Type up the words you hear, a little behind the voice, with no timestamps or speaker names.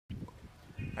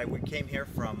Hi, we came here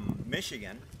from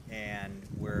Michigan, and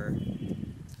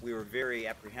we were very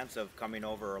apprehensive coming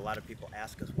over. A lot of people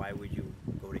ask us, why would you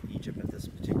go to Egypt at this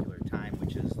particular time,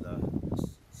 which is the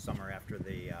summer after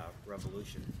the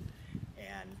revolution.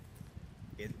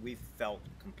 And we felt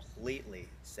completely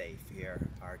safe here.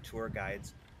 Our tour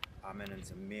guides, Amin and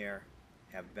Zamir,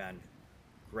 have been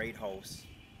great hosts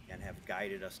and have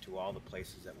guided us to all the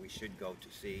places that we should go to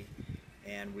see.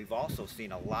 And we've also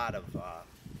seen a lot of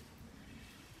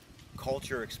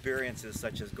culture experiences,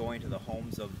 such as going to the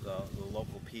homes of the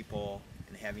local people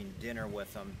and having dinner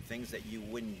with them, things that you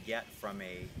wouldn't get from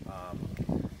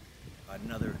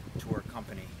another tour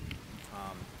company.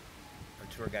 Our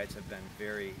tour guides have been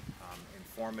very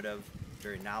informative,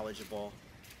 very knowledgeable,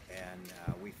 and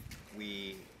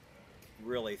we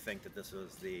really think that this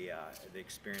was the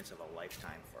experience of a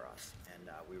lifetime for us, and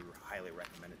we highly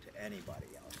recommend it to anybody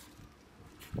else.